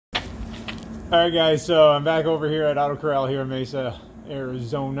Alright guys, so I'm back over here at Auto Corral here in Mesa,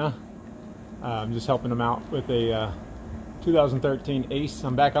 Arizona. I'm just helping them out with a 2013 Ace.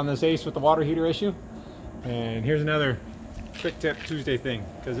 I'm back on this Ace with the water heater issue. And here's another quick tip Tuesday thing,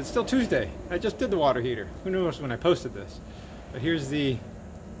 because it's still Tuesday. I just did the water heater. Who knows when I posted this? But here's the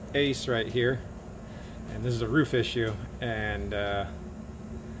Ace right here. And this is a roof issue. And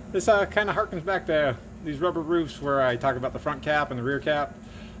this kind of harkens back to these rubber roofs where I talk about the front cap and the rear cap.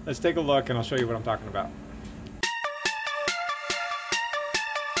 Let's take a look and I'll show you what I'm talking about.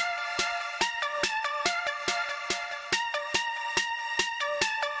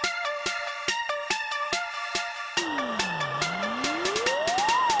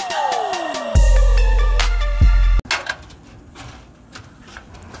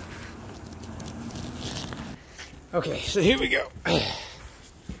 Okay, so here we go.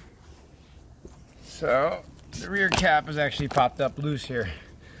 So the rear cap is actually popped up loose here.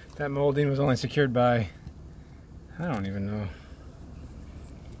 That molding was only secured by, I don't even know,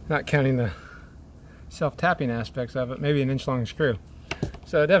 not counting the self-tapping aspects of it, maybe an inch-long screw.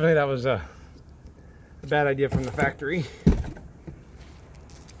 So definitely that was a bad idea from the factory.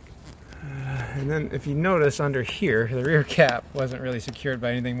 And then if you notice under here, the rear cap wasn't really secured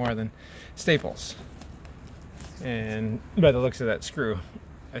by anything more than staples. And by the looks of that screw,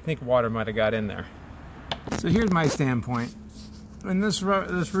 I think water might have got in there. So here's my standpoint. When this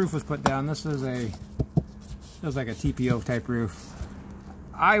roof was put down, this is it was like a TPO type roof.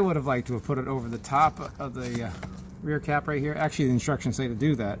 I would have liked to have put it over the top of the rear cap right here. Actually, the instructions say to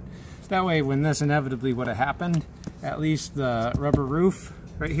do that. That way, when this inevitably would have happened, at least the rubber roof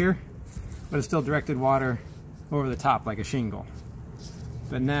right here would have still directed water over the top like a shingle.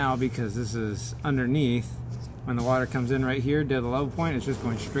 But now, because this is underneath, when the water comes in right here to the level point, it's just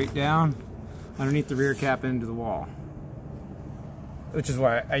going straight down underneath the rear cap into the wall. Which is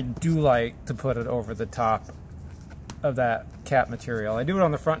why I do like to put it over the top of that cap material. I do it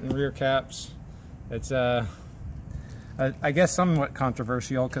on the front and rear caps. It's I guess somewhat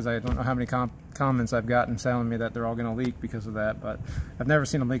controversial, because I don't know how many comments I've gotten telling me that they're all going to leak because of that, but I've never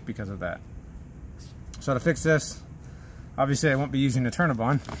seen them leak because of that. So to fix this, obviously I won't be using the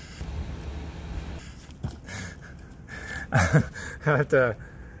Turnabon. I have to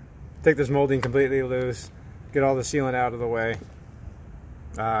take this molding completely loose, get all the sealant out of the way.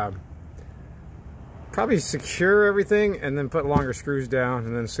 Probably secure everything and then put longer screws down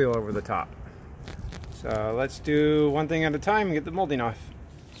and then seal over the top. So let's do one thing at a time and get the molding off.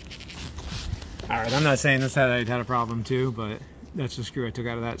 Alright, I'm not saying this side had a problem too, but that's the screw I took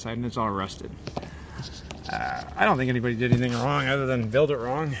out of that side and it's all rusted. I don't think anybody did anything wrong other than build it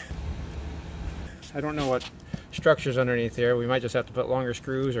wrong. I don't know what structure's underneath here. We might just have to put longer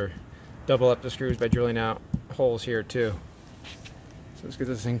screws or double up the screws by drilling out holes here too. So let's get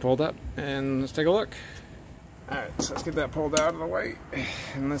this thing pulled up and let's take a look. Alright, so let's get that pulled out of the way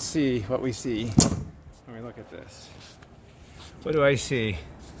and let's see what we see when we look at this. What do I see?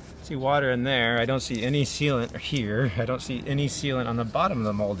 I see water in there. I don't see any sealant here. I don't see any sealant on the bottom of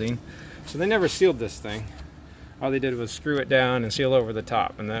the molding. So they never sealed this thing. All they did was screw it down and seal over the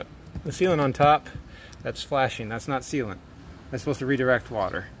top. And the sealant on top, that's flashing. That's not sealant. That's supposed to redirect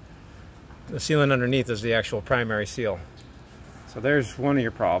water. The sealant underneath is the actual primary seal. So there's one of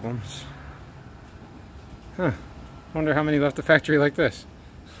your problems. Huh. Wonder how many left the factory like this.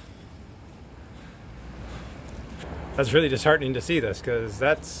 That's really disheartening to see this, because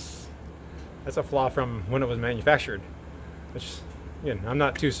that's a flaw from when it was manufactured. Which, again, I'm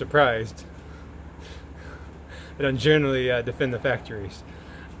not too surprised. I don't generally defend the factories.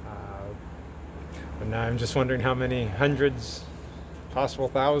 But now I'm just wondering how many hundreds, possible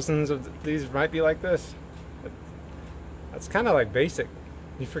thousands of these might be like this. That's kind of like basic.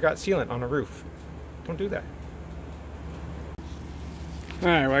 You forgot sealant on a roof. Don't do that.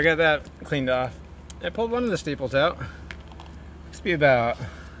 Alright, well I got that cleaned off. I pulled one of the staples out. Looks to be about,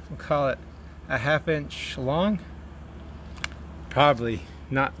 we'll call it a ½ inch long. Probably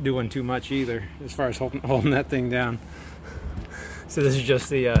not doing too much either as far as holding that thing down. So this is just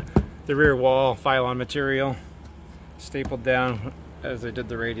the rear wall pylon material stapled down as I did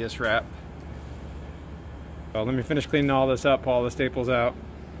the radius wrap. Well, let me finish cleaning all this up, pull all the staples out,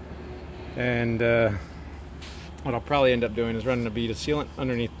 and what I'll probably end up doing is running a bead of sealant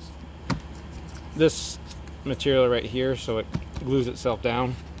underneath this material right here so it glues itself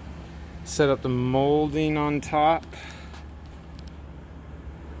down. Set up the molding on top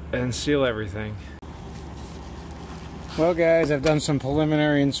and seal everything. Well guys, I've done some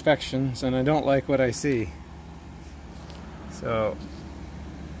preliminary inspections and I don't like what I see. So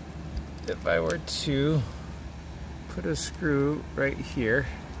if I were to put a screw right here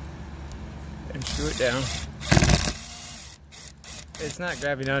and screw it down. It's not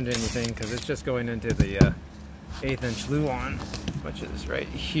grabbing onto anything because it's just going into the 1/8 inch luan, which is right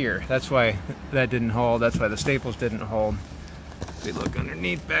here. That's why that didn't hold. That's why the staples didn't hold. If we look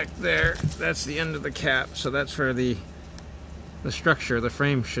underneath back there, that's the end of the cap. So that's where the structure, the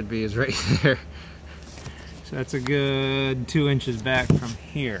frame should be, is right there. So that's a good 2 inches back from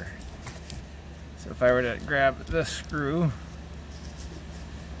here. So if I were to grab this screw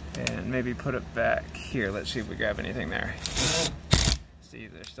and maybe put it back here, let's see if we grab anything there. See,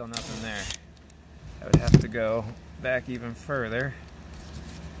 there's still nothing there. I would have to go back even further.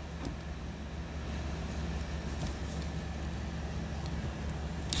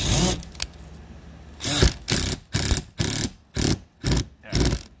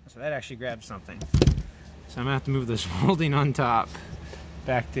 So that actually grabs something. So I'm gonna have to move this molding on top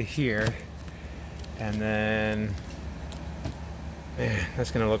back to here, and then, man,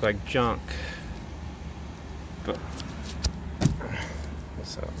 that's gonna look like junk. But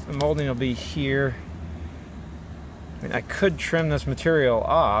so the molding will be here. I mean, I could trim this material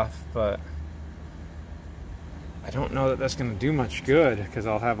off, but I don't know that that's going to do much good because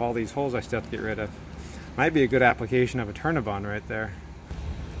I'll have all these holes I still have to get rid of. Might be a good application of a Turnabond right there.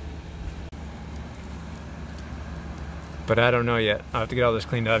 But I don't know yet. I'll have to get all this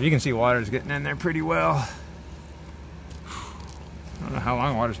cleaned up. You can see water's getting in there pretty well. I don't know how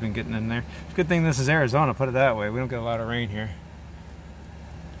long water's been getting in there. It's a good thing this is Arizona, put it that way. We don't get a lot of rain here.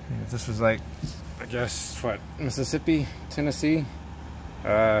 If this was like, I guess, what, Mississippi, Tennessee?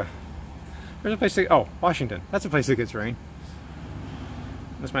 Where's a place to, oh, Washington. That's a place that gets rain.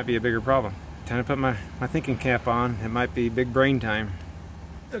 This might be a bigger problem. Time to put my thinking cap on. It might be big brain time.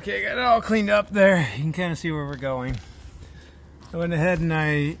 Okay, I got it all cleaned up there. You can kind of see where we're going. I went ahead and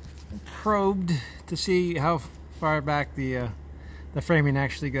I probed to see how far back the framing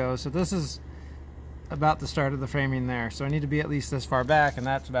actually goes. So this is about the start of the framing there. So I need to be at least this far back, and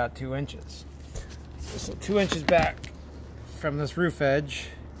that's about 2 inches. So 2 inches back from this roof edge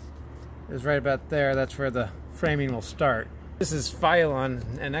is right about there. That's where the framing will start. This is Phylon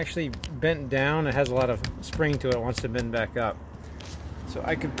and actually bent down. It has a lot of spring to it. It wants to bend back up. So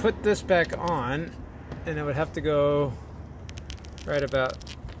I could put this back on, and it would have to go right about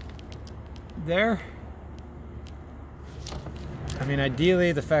there. I mean,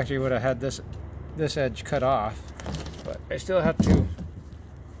 ideally the factory would have had this edge cut off, but I still have to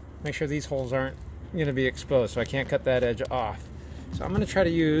make sure these holes aren't going to be exposed, so I can't cut that edge off. So I'm going to try to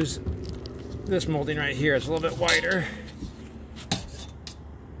use this molding right here. It's a little bit wider,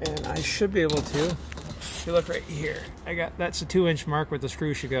 and I should be able to. If you look right here, that's a 2 inch mark where the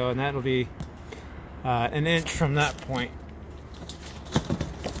screw should go, and that'll be an inch from that point.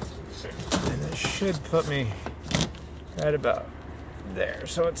 And it should put me right about there.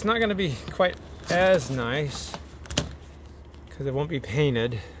 So it's not going to be quite as nice because it won't be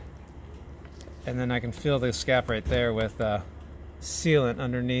painted, and then I can fill this gap right there with sealant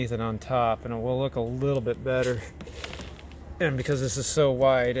underneath and on top, and it will look a little bit better. And because this is so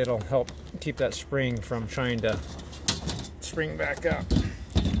wide, it'll help keep that spring from trying to spring back up.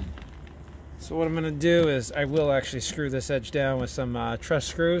 So what I'm going to do is I will actually screw this edge down with some truss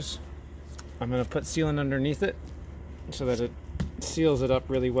screws. I'm going to put sealant underneath it so that it seals it up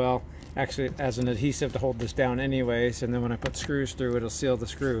really well. Actually, as an adhesive to hold this down anyways, and then when I put screws through, it'll seal the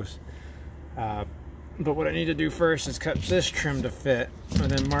screws. But what I need to do first is cut this trim to fit, and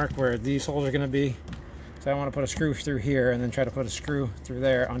then mark where these holes are going to be. So I want to put a screw through here, and then try to put a screw through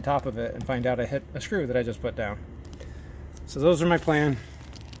there on top of it, and find out I hit a screw that I just put down. So those are my plan.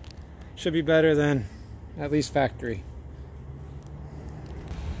 Should be better than at least factory.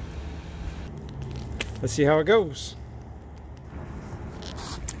 Let's see how it goes.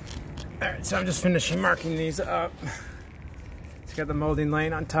 Alright, so I'm just finishing marking these up. It's got the molding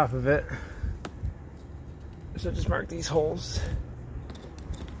laying on top of it. So just mark these holes.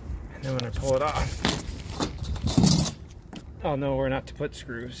 And then when I pull it off, I'll know where not to put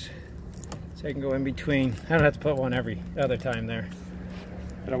screws. So I can go in between. I don't have to put one every other time there,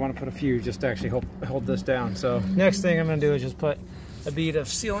 but I want to put a few just to actually hold this down. So next thing I'm going to do is just put a bead of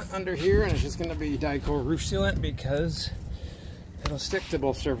sealant under here, and it's just going to be Dycore roof sealant because it'll stick to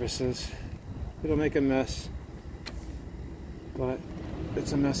both surfaces. It'll make a mess, but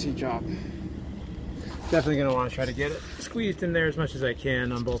it's a messy job. Definitely going to want to try to get it squeezed in there as much as I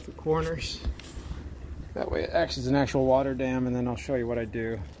can on both the corners. That way it acts as an actual water dam, and then I'll show you what I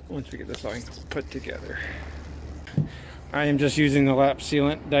do once we get this all put together. I am just using the lap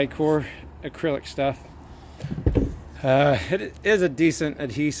sealant Dycore acrylic stuff. It is a decent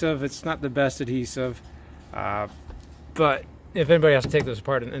adhesive. It's not the best adhesive, but if anybody has to take this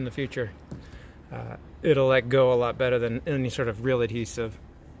apart in the future, it'll let go a lot better than any sort of real adhesive.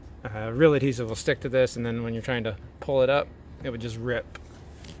 Real adhesive will stick to this, and then when you're trying to pull it up, it would just rip.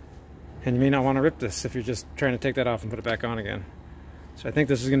 And you may not want to rip this if you're just trying to take that off and put it back on again. So I think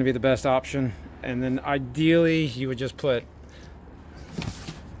this is going to be the best option. And then ideally you would just put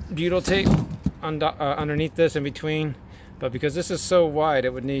butyl tape underneath this in between, but because this is so wide,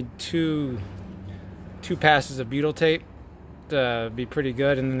 it would need two passes of butyl tape to be pretty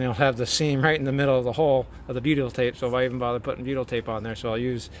good, and then they'll have the seam right in the middle of the hole of the butyl tape, so why even bother putting butyl tape on there? So I'll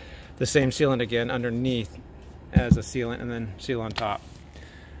use the same sealant again underneath as a sealant, and then seal on top.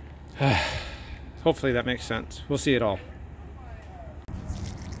 Hopefully that makes sense. We'll see it all.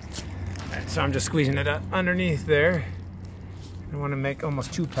 Alright, so I'm just squeezing it underneath there. I want to make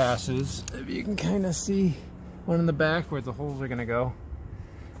almost 2 passes. If you can kind of see, one in the back where the holes are going to go,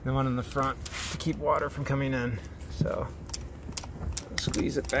 and one in the front to keep water from coming in. So I'll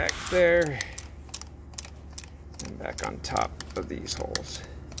squeeze it back there and back on top of these holes.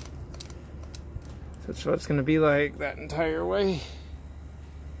 So that's what it's going to be like that entire way.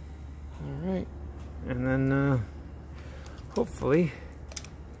 Alright, and then hopefully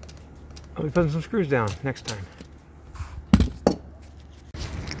I'll be putting some screws down next time.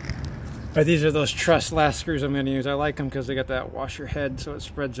 Alright, these are those truss last screws I'm going to use. I like them because they got that washer head, so it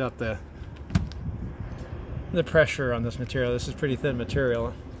spreads out the pressure on this material. This is pretty thin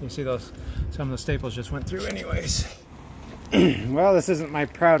material. You see those, some of the staples just went through anyways. Well, this isn't my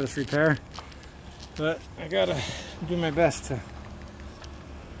proudest repair, but I gotta do my best to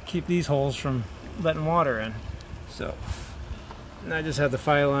keep these holes from letting water in. So, and I just have the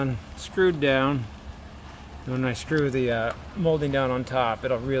Phylon screwed down. And when I screw the molding down on top,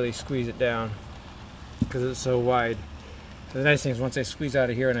 it'll really squeeze it down because it's so wide. So the nice thing is once I squeeze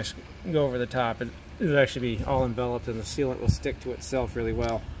out of here and I go over the top, it'll actually be all enveloped and the sealant will stick to itself really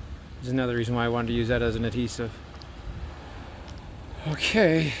well. Which is another reason why I wanted to use that as an adhesive.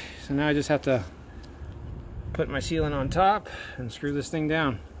 Okay, so now I just have to put my sealant on top and screw this thing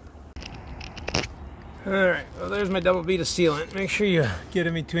down. Alright, well there's my double bead of sealant. Make sure you get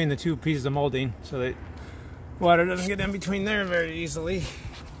in between the 2 pieces of molding so that water doesn't get in between there very easily.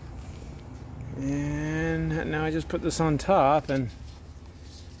 And now I just put this on top, and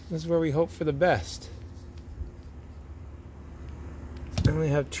this is where we hope for the best. I only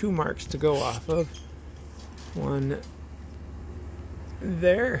have 2 marks to go off of. One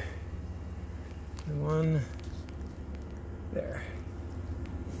there, and one there.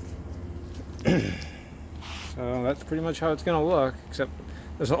 So that's pretty much how it's going to look, except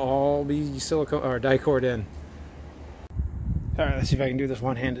this will all be silicone or die-cord in. Alright, let's see if I can do this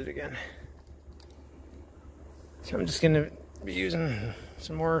one-handed again. So I'm just going to be using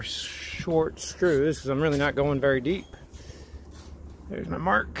some more short screws because I'm really not going very deep. There's my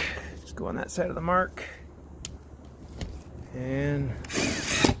mark. Just go on that side of the mark. And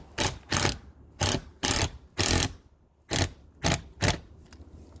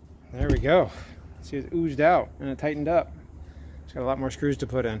there we go. See, it oozed out and it tightened up. It's got a lot more screws to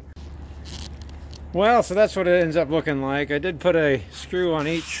put in. Well, so that's what it ends up looking like. I did put a screw on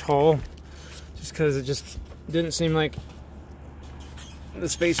each hole just because it just didn't seem like the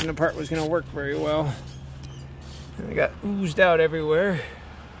spacing apart was going to work very well. And it got oozed out everywhere.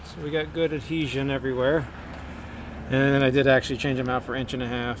 So we got good adhesion everywhere. And then I did actually change them out for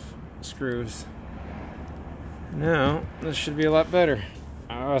 1.5" screws. Now, this should be a lot better.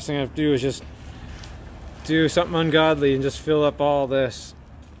 The last thing I have to do is just do something ungodly and just fill up all this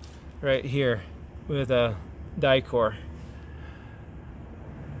right here with a die core,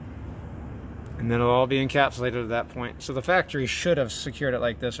 and then it'll all be encapsulated at that point. So the factory should have secured it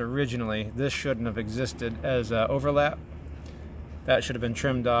like this originally. This shouldn't have existed as overlap. That should have been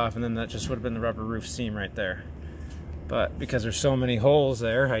trimmed off, and then that just would have been the rubber roof seam right there. But because there's so many holes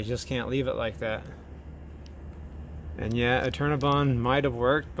there, I just can't leave it like that. And yeah, a Turnabond might have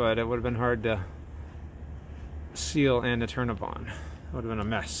worked, but it would have been hard to seal and a Turnabond. It would have been a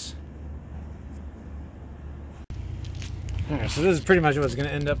mess. Alright, so this is pretty much what it's going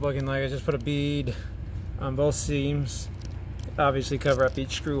to end up looking like. I just put a bead on both seams, obviously cover up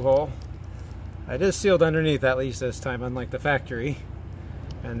each screw hole. I just sealed underneath at least this time, unlike the factory,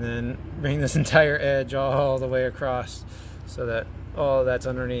 and then bring this entire edge all the way across so that all that's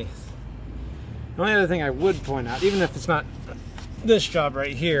underneath. The only other thing I would point out, even if it's not this job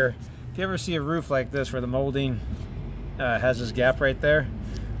right here, if you ever see a roof like this where the molding has this gap right there,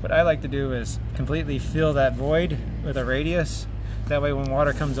 what I like to do is completely fill that void with a radius. That way when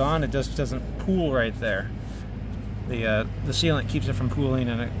water comes on, it just doesn't pool right there. The sealant keeps it from pooling,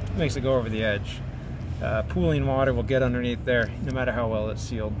 and it makes it go over the edge. Pooling water will get underneath there no matter how well it's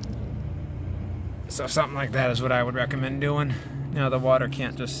sealed. So something like that is what I would recommend doing. Now the water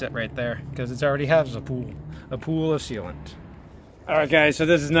can't just sit right there because it already has a pool of sealant. All right, guys, so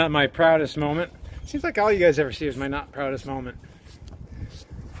this is not my proudest moment. Seems like all you guys ever see is my not proudest moment.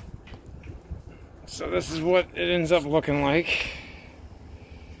 So this is what it ends up looking like.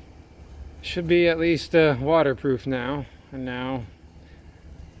 Should be at least waterproof now. And now,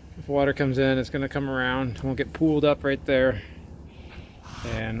 if water comes in, it's going to come around. It won't get pooled up right there.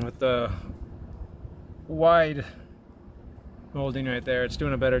 And with the wide molding right there, it's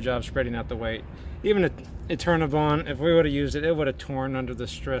doing a better job spreading out the weight. Even a Eternavon, if we would have used it, it would have torn under the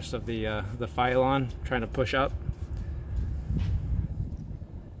stress of the Phylon trying to push up.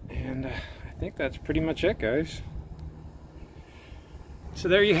 And I think that's pretty much it, guys. So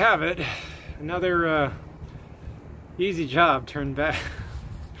there you have it. Another easy job turned back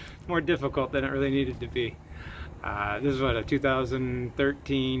more difficult than it really needed to be. This is what, a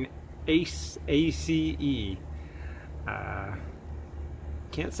 2013 ACE.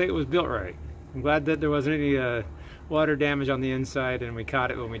 Can't say it was built right. I'm glad that there wasn't any water damage on the inside and we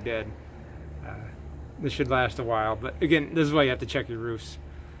caught it when we did. This should last a while, but again, this is why you have to check your roofs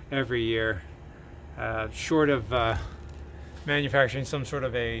every year. Short of manufacturing some sort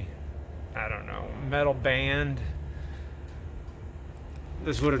of a, I don't know, metal band,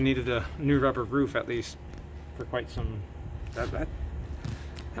 this would have needed a new rubber roof at least for quite some. That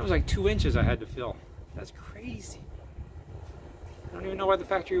was like 2 inches I had to fill. That's crazy. I don't even know why the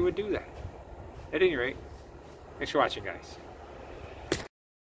factory would do that. At any rate, thanks for watching, guys.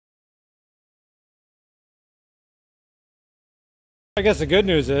 I guess the good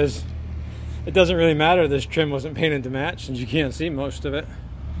news is it doesn't really matter this trim wasn't painted to match since you can't see most of it.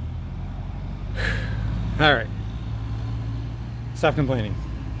 Alright. Stop complaining.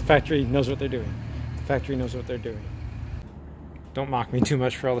 The factory knows what they're doing. The factory knows what they're doing. Don't mock me too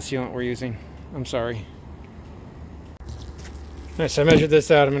much for all the sealant we're using. I'm sorry. Alright, so I measured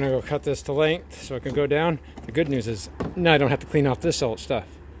this out. I'm going to go cut this to length so it can go down. The good news is now I don't have to clean off this old stuff.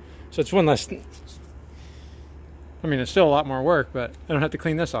 So it's one less... I mean, it's still a lot more work, but I don't have to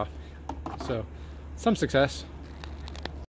clean this off. So, some success.